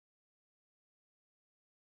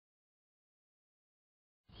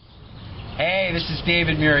Hey, this is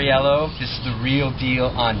David Muriello. This is The Real Deal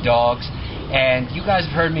on Dogs. And you guys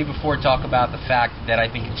have heard me before talk about the fact that I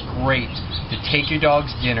think it's great to take your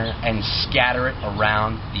dog's dinner and scatter it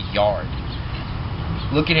around the yard.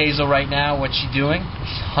 Look at Hazel right now. What's she doing?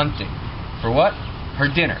 She's hunting. For what? Her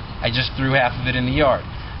dinner. I just threw half of it in the yard.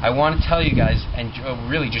 I want to tell you guys and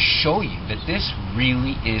really just show you that this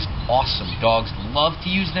really is awesome. Dogs love to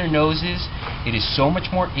use their noses. It is so much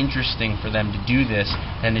more interesting for them to do this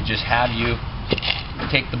than to just have you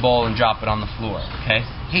take the bowl and drop it on the floor. Okay?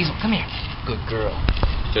 Hazel, come here. Good girl.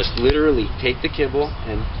 Just literally take the kibble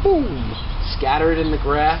and boom, scatter it in the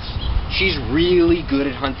grass. She's really good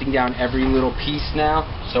at hunting down every little piece now,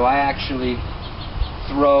 so I actually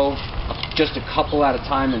throw just a couple at a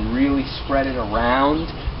time and really spread it around,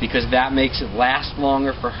 because that makes it last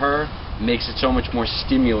longer for her, makes it so much more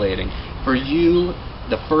stimulating. For you,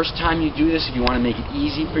 the first time you do this, if you want to make it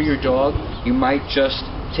easy for your dog, you might just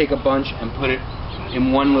take a bunch and put it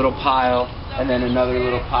in one little pile, and then another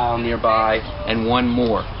little pile nearby, and one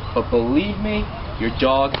more. But believe me, your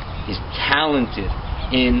dog is talented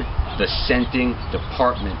in the scenting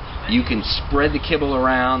department. You can spread the kibble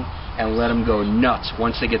around and let them go nuts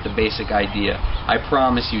once they get the basic idea. I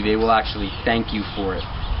promise you, they will actually thank you for it.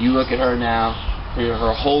 You look at her now,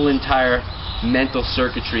 her whole entire mental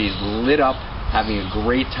circuitry is lit up, having a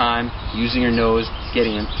great time, using her nose,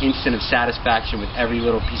 getting an instant of satisfaction with every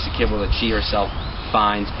little piece of kibble that she herself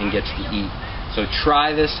finds and gets to eat. So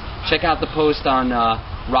try this. Check out the post on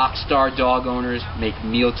Rockstar Dog Owners, make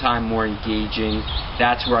mealtime more engaging.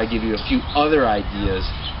 That's where I give you a few other ideas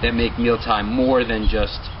that make mealtime more than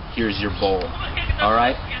just, here's your bowl.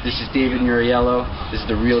 Alright? This is David Muriello. This is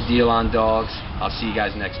The Real Deal on Dogs. I'll see you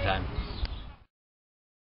guys next time.